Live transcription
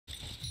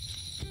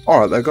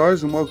Alright there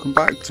guys, and welcome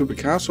back to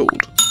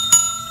Becastled.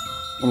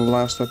 On the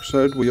last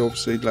episode we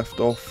obviously left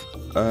off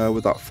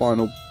with that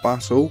final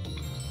battle.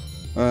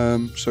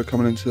 So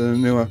coming into the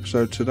new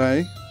episode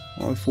today,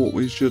 I thought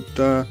we should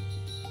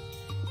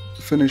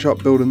finish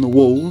up building the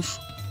walls.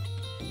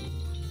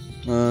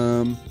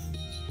 And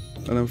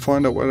then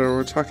find out where they're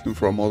attacking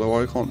from, although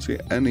I can't see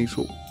any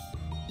sort...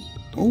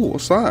 Oh,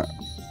 what's that?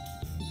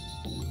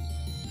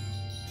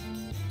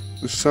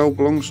 The cell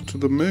belongs to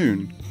the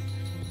moon.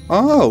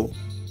 Oh!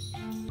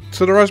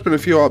 So there has been a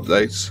few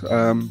updates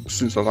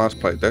since I last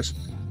played this,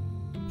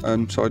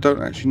 so I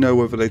don't actually know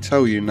whether they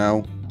tell you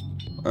now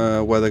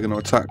where they're going to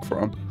attack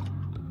from,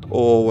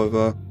 or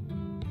whether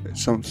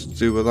it's something to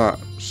do with that.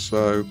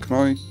 So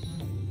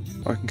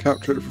I can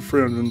capture it for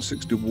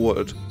 360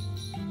 wood.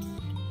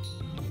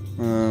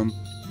 I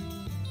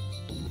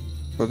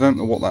don't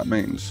know what that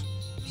means.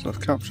 So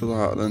I've captured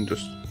that, and then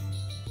just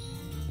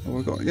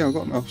I've got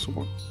enough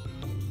support.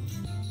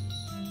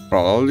 Right,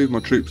 I'll leave my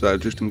troops there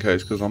just in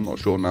case, because I'm not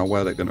sure now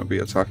where they're going to be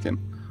attacking.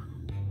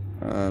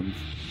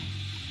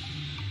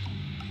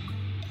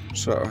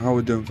 So how are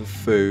we doing for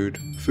food?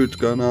 Food's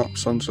going up,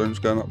 sunstone's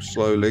going up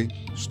slowly,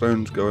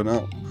 stone's going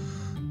up,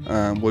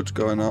 and wood's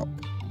going up.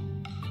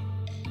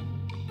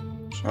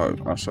 So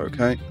that's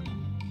okay.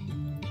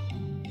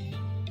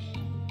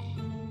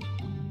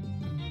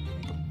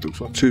 Looks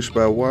like 2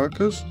 spare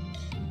workers.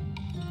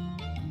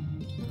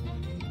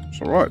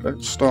 So right,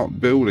 let's start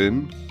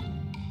building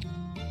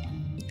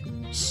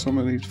some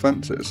of these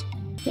fences.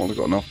 Well, I've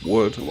got enough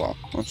wood. Well,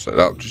 I've said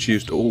that, I've just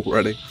used it all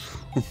already.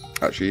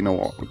 Actually, you know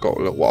what? I've got a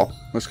little while.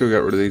 Let's go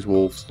get rid of these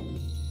wolves.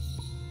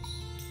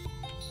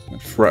 They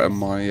threaten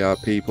my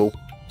people.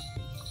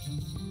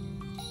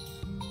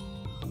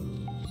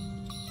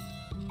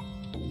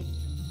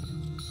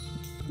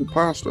 Go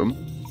past them.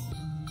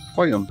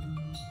 Fight them.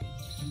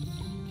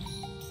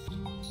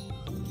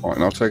 Alright,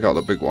 now take out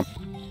the big one.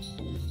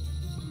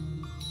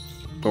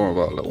 Don't worry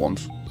about the little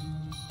ones.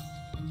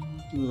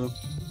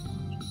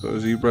 So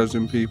is he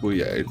resin people?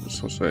 Yeah,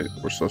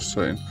 we're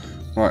saying.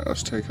 Right,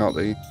 let's take out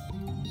the...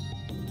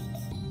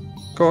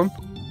 Go on.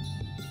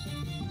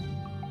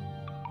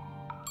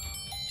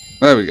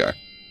 There we go.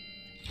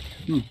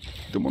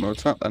 Didn't want to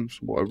attack them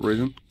for whatever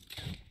reason.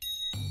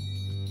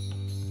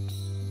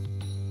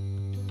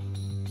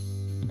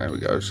 There we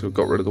go, so we've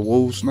got rid of the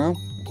wolves now.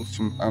 Got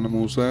some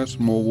animals there,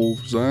 some more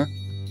wolves there.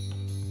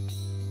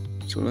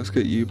 So let's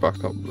get you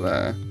back up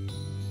there.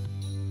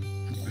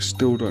 I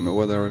still don't know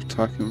where they're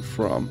attacking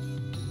from.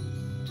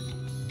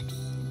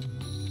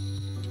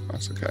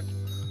 That's okay.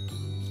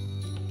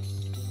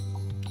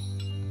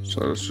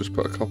 So let's just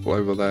put a couple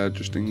over there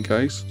just in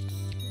case.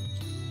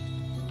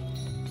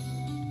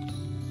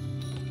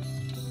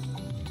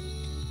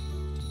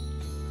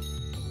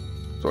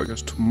 So I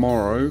guess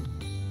tomorrow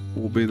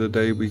will be the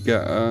day we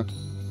get oh,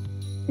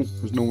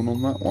 there's no one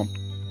on that one.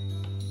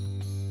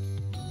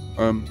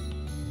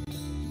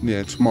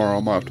 Yeah, tomorrow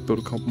I might have to build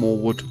a couple more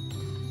wood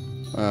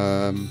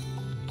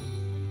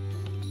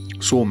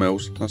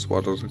sawmills, that's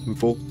what I was looking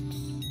for.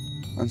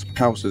 And some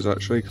houses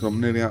actually, because I'm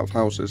nearly out of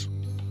houses.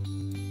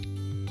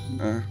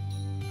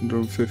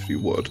 150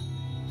 wood.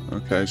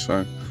 Okay,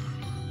 so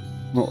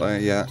not there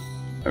yet.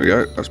 There we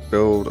go, let's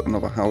build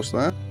another house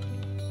there.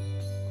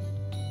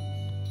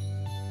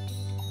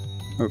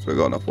 Hopefully I've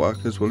got enough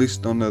workers. Well, at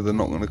least I know they're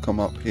not going to come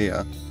up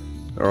here.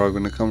 They're either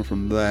going to come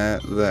from there,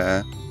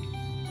 there,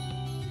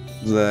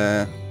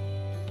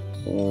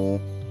 or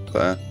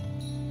there.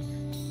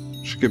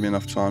 Should give me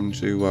enough time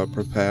to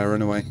prepare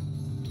anyway.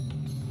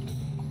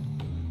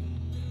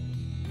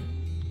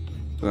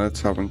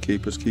 That's having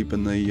keepers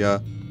keeping the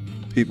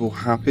people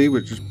happy,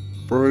 which is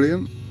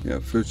brilliant. Yeah,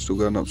 food's still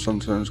going up,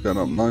 sunstone's going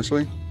up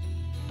nicely.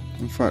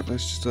 In fact,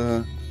 let's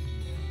just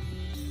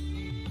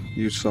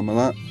use some of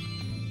that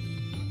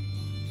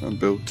and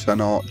build 10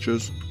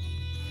 archers.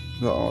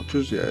 Is that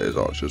archers? Yeah, it is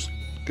archers.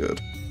 Good.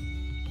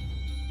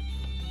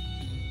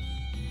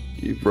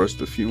 You've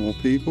roasted a few more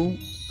people.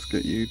 Let's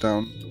get you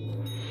down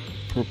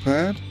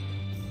prepared.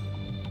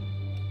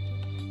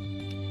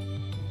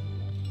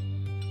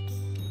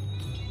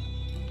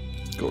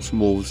 Got some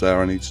wolves there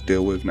I need to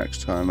deal with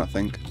next turn, I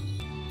think.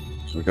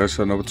 So we go,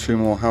 so another 2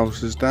 more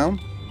houses down.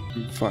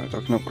 In fact,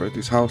 I can upgrade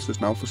these houses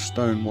now for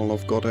stone while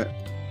I've got it.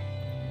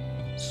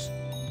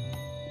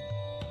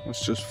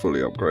 Let's just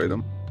fully upgrade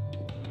them.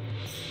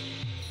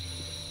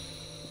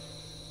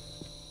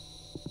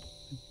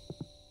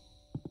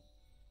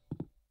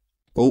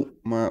 Oh,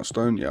 am I out of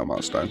stone? Yeah, I'm out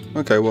of stone.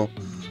 Okay, well,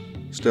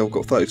 still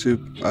got 32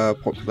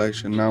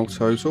 population now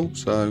total,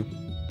 so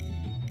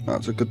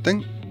that's a good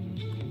thing.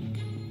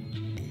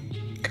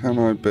 Can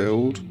I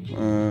build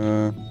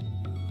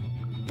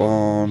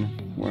barn,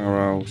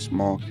 warehouse,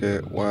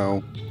 market?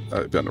 Well,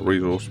 that'd be under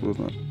resource,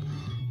 wouldn't it?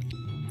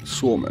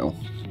 Sawmill.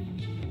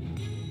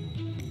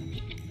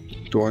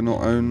 Do I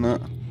not own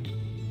that?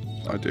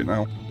 I do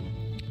now.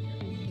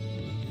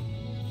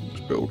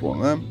 Let's build one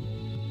of them.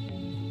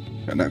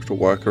 Get an extra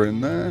worker in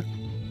there.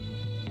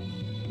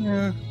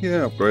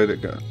 Yeah, upgrade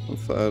it, get a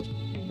third.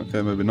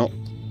 Okay, maybe not.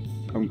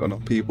 Haven't got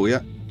enough people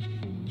yet.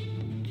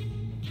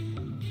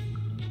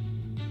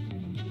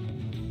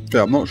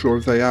 Yeah, I'm not sure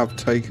if they have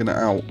taken it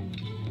out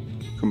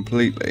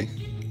completely.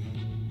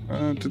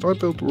 Did I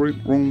build the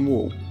wrong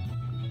wall?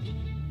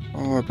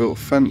 Oh, I built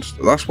a fence.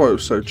 That's why it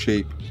was so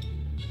cheap.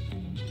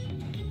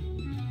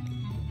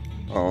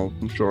 Oh,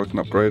 I'm sure I can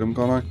upgrade them,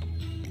 can't I?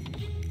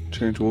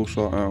 Change wall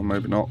site. Oh,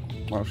 maybe not.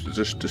 I have to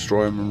just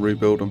destroy them and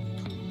rebuild them.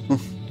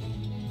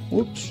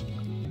 Whoops.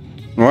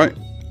 Right,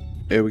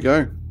 here we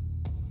go.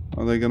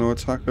 Are they going to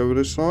attack over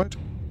this side?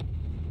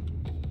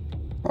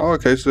 Oh,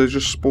 okay, so they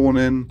just spawn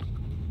in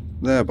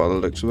there by the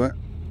looks of it.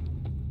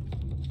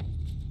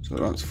 So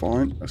that's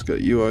fine. Let's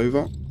get you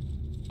over.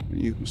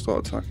 You can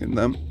start attacking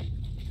them.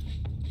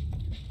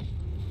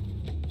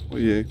 What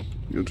are you?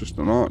 You're just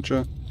an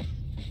archer.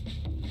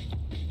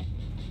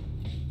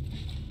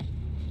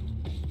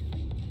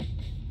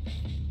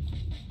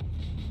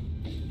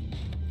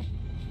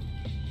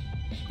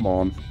 Come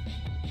on.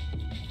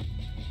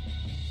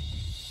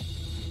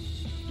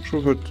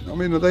 I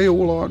mean, are they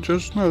all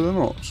archers? No, they're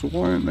not. So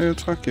why aren't they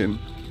attacking?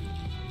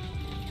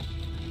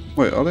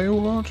 Wait, are they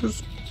all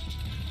archers?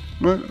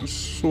 No, there's a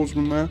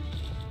swordsman there.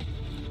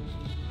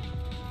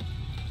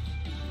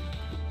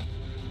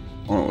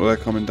 Oh, well, they're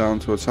coming down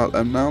to attack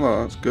them now.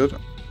 That's good.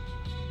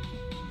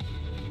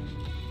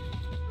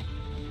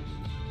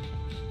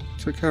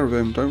 Take care of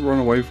him. Don't run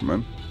away from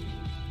him.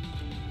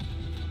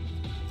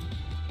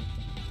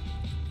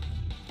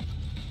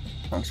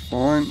 That's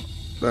fine.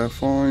 They're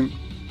fine.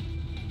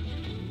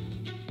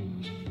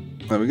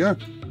 There we go.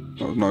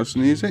 That was nice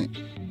and easy.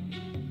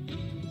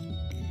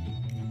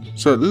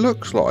 So it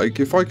looks like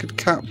if I could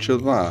capture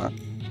that,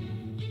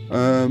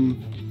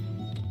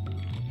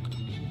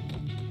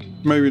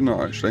 maybe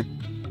not actually.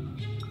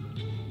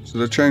 So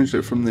they changed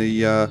it from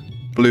the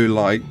blue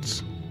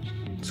lights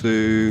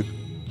to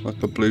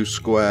like a blue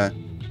square.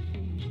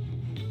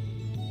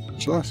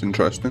 So that's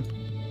interesting.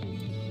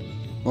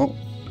 Well,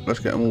 let's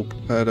get them all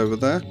prepared over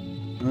there.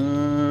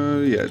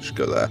 Yeah, just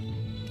go there.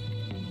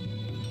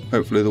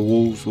 Hopefully the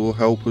wolves will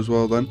help as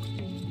well then.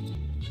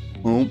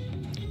 Oh,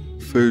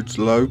 food's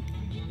low.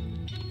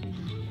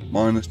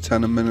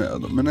 -10 a minute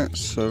at the minute,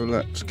 so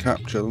let's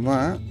capture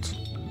that.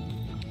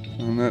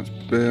 And let's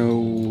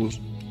build...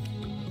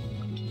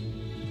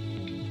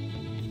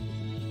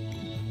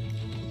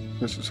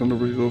 Guess it's under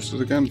resources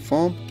again,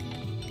 farm.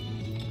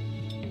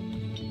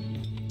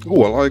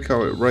 Oh, I like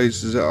how it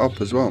raises it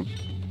up as well.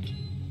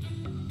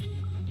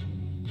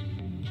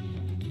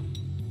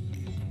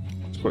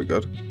 It's quite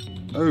good.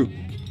 Oh,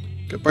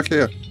 get back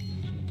here.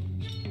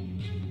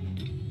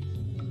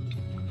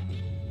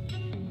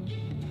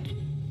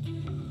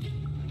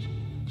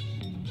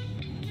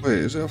 Wait,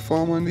 is it a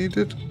farm I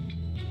needed?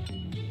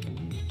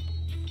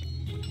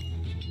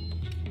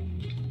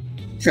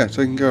 Yeah,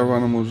 taking care of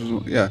animals as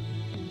well. Yeah.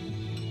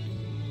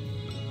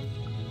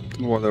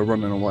 Don't know why they're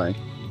running away.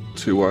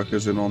 2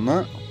 workers in on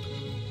that.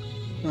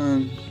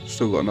 And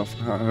still got enough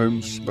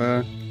homes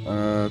spare.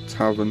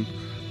 Tavern.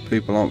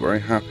 People aren't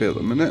very happy at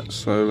the minute,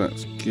 so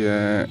let's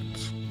get...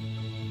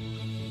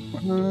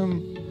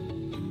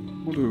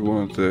 what do we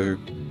want to do?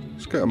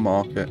 Let's get a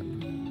market.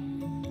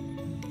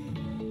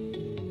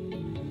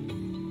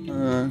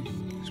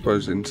 I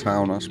suppose in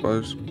town, I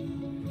suppose.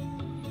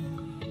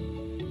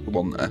 The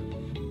one there.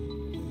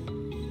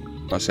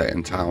 I say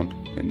in town,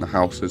 in the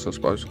houses, I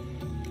suppose.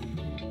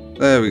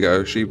 There we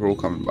go, sheep are all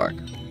coming back.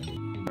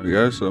 There we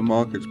go, so the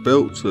market's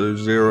built, so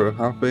 0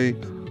 happy.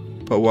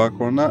 Put a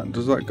worker on that,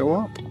 does that go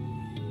up?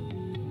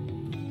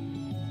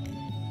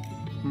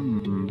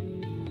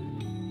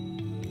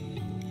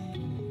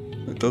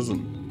 It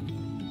doesn't.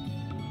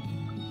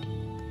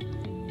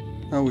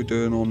 How are we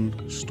doing on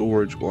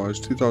storage wise?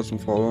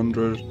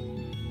 2,500,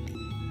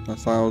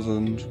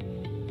 1,000.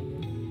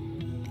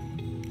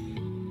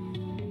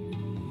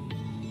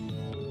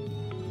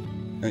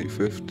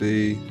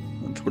 850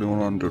 and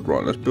 2,100.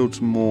 Right, let's build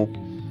some more.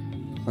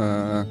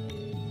 I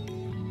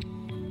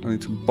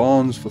need some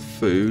barns for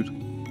food,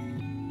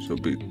 so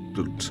it'll be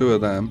 2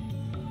 of them,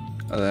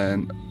 and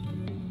then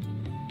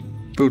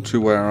build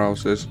 2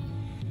 warehouses.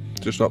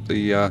 Just up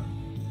the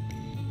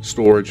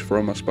storage for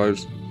them, I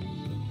suppose.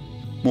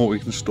 More we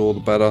can store, the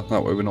better.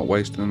 That way we're not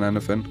wasting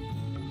anything.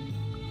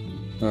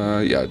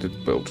 Yeah, I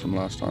did build some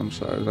last time,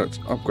 so let's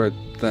upgrade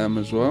them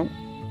as well.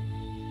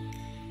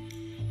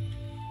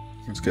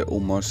 Let's get all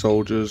my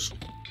soldiers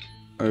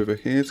over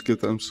here to give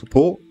them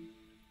support.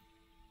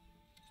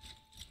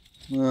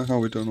 How are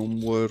we doing on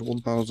wood?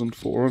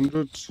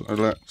 1,400. So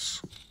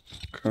let's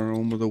carry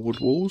on with the wood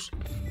walls.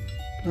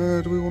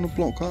 Do we want to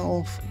block that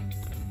off?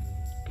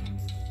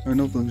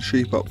 Other than the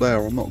sheep up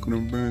there, I'm not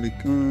going to really...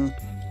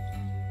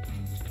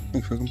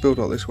 If I can build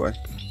out this way.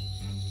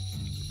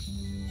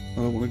 I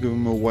don't want to give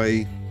them a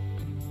way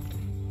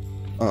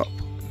up.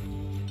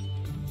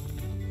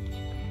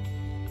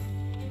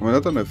 I mean, I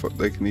don't know if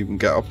they can even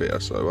get up here,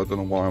 so I don't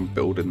know why I'm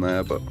building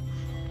there, but,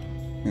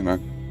 you know.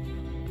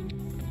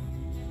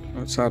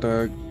 Let's add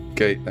a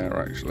gate there,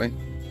 actually.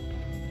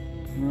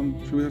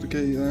 Should we add a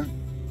gate there?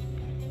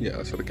 Yeah,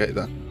 let's add a gate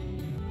there.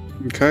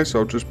 Okay,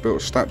 so I've just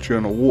built a statue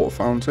and a water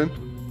fountain.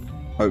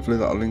 Hopefully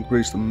that'll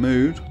increase the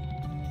mood.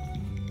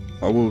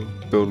 I will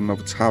build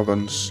another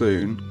tavern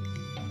soon.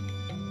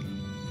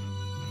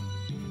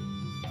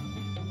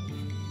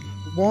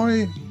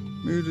 Why?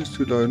 Mood is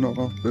too low, not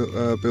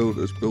enough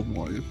builders. Build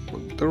more.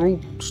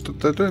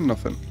 They're doing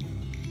nothing.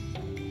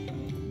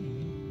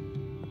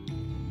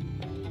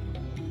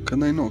 Can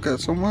they not get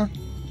somewhere?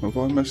 Have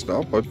I messed it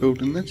up by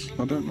building this?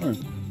 I don't know.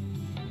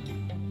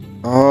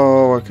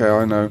 Oh, okay,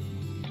 I know.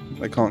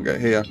 They can't get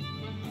here.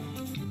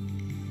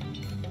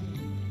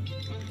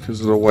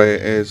 Because of the way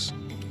it is.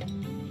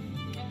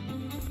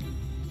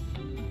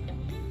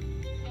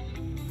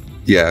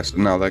 Yeah, so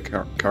now they're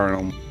carrying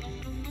on.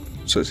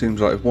 So it seems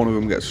like if one of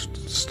them gets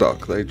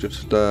stuck, they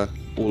just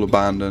all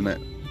abandon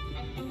it.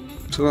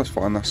 So that's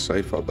fine, that's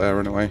safe up there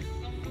anyway.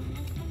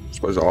 I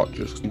suppose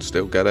archers can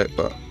still get it,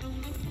 but...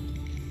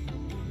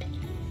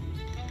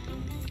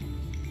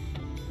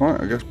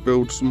 Right, I guess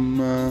build some...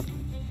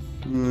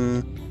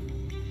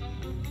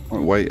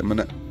 wait a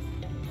minute.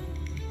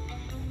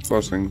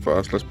 First thing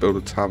first, let's build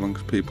a tavern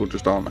because people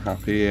just aren't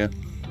happy here.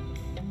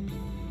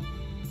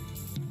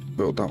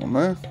 Build that one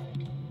there.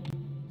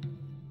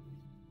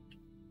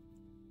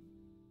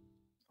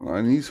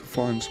 I need to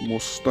find some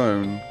more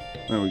stone.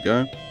 There we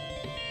go.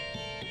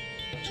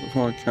 So if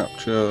I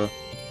capture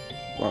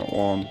that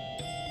one,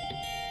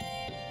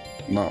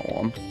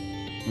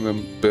 and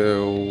then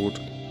build...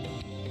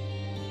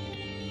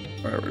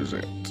 Where is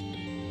it?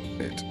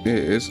 It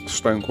is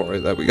stone quarry.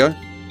 There we go.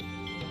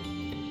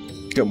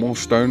 Get more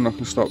stone, I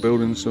can start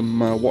building some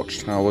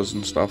watchtowers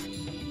and stuff.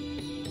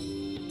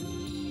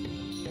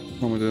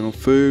 What am I doing on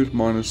food?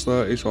 Minus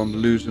 30, so I'm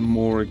losing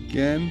more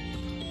again.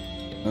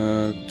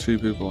 2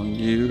 people on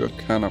you, I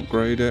can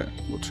upgrade it.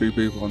 Got 2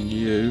 people on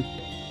you.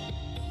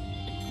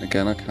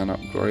 Again, I can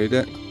upgrade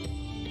it.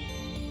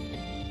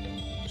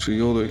 So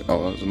you're the...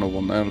 Oh, there's another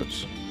one there.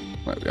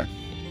 There we go.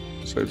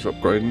 Saves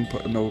upgrading,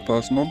 put another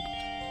person on.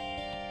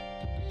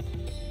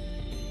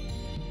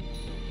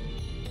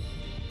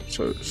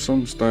 So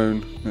some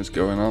stone is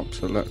going up,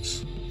 so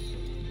let's...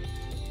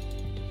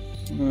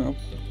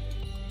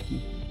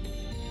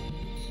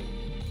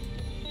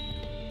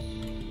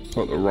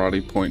 Put the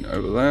rally point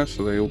over there,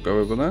 so they all go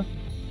over there.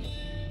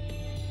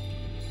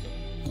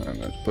 And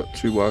let's put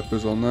 2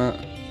 workers on that.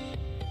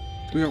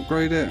 Do we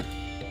upgrade it?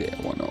 Yeah,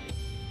 why not?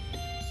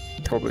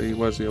 Probably,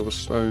 where's the other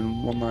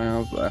stone one I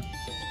have there?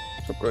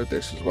 Let's upgrade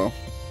this as well.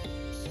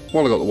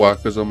 While I got the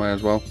workers, I may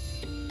as well.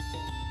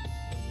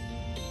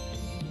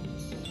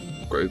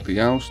 Upgrade the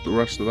house, the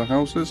rest of the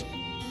houses.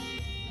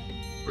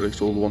 At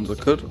least all the ones I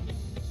could.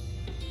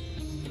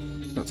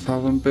 Let's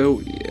have them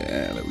built.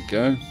 Yeah, there we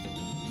go.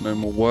 No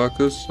more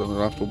workers, so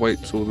I'll have to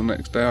wait till the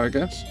next day, I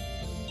guess.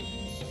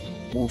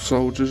 More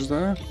soldiers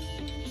there.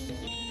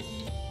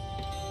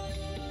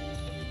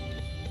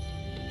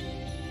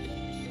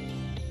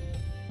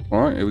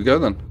 Alright, here we go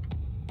then.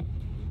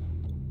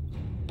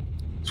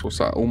 So what's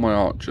that? All my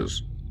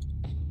archers.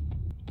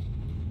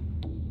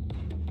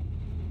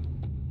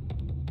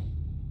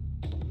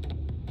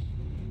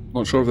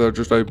 Not sure if they'll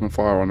just open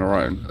fire on their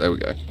own. There we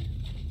go.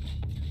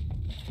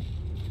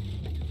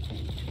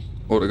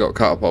 Oh, they got a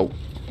catapult.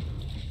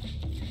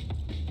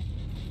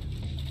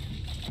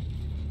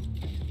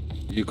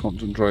 You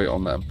concentrate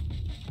on them.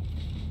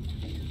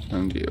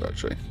 And you,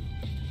 actually.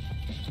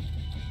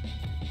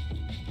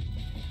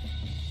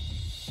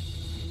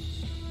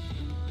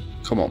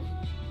 Come on.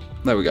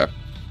 There we go.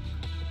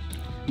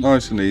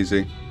 Nice and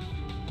easy.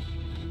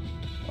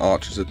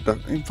 Archers are...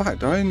 In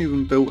fact, I ain't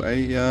even built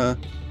a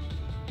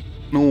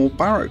normal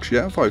barracks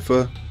yet, have I,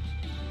 for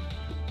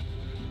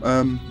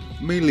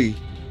melee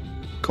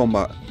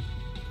combat.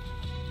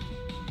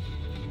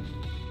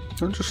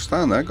 Don't just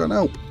stand there, go and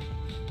help.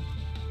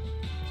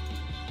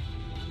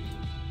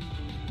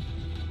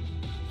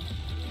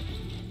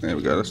 There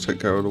we go, let's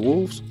take care of the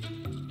wolves.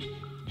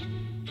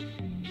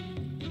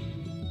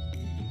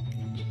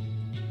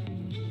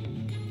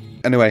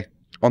 Anyway,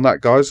 on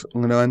that guys,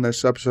 I'm going to end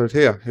this episode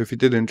here. If you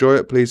did enjoy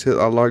it, please hit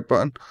that like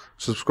button,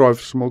 subscribe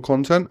for some more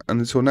content, and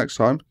until next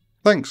time,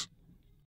 thanks.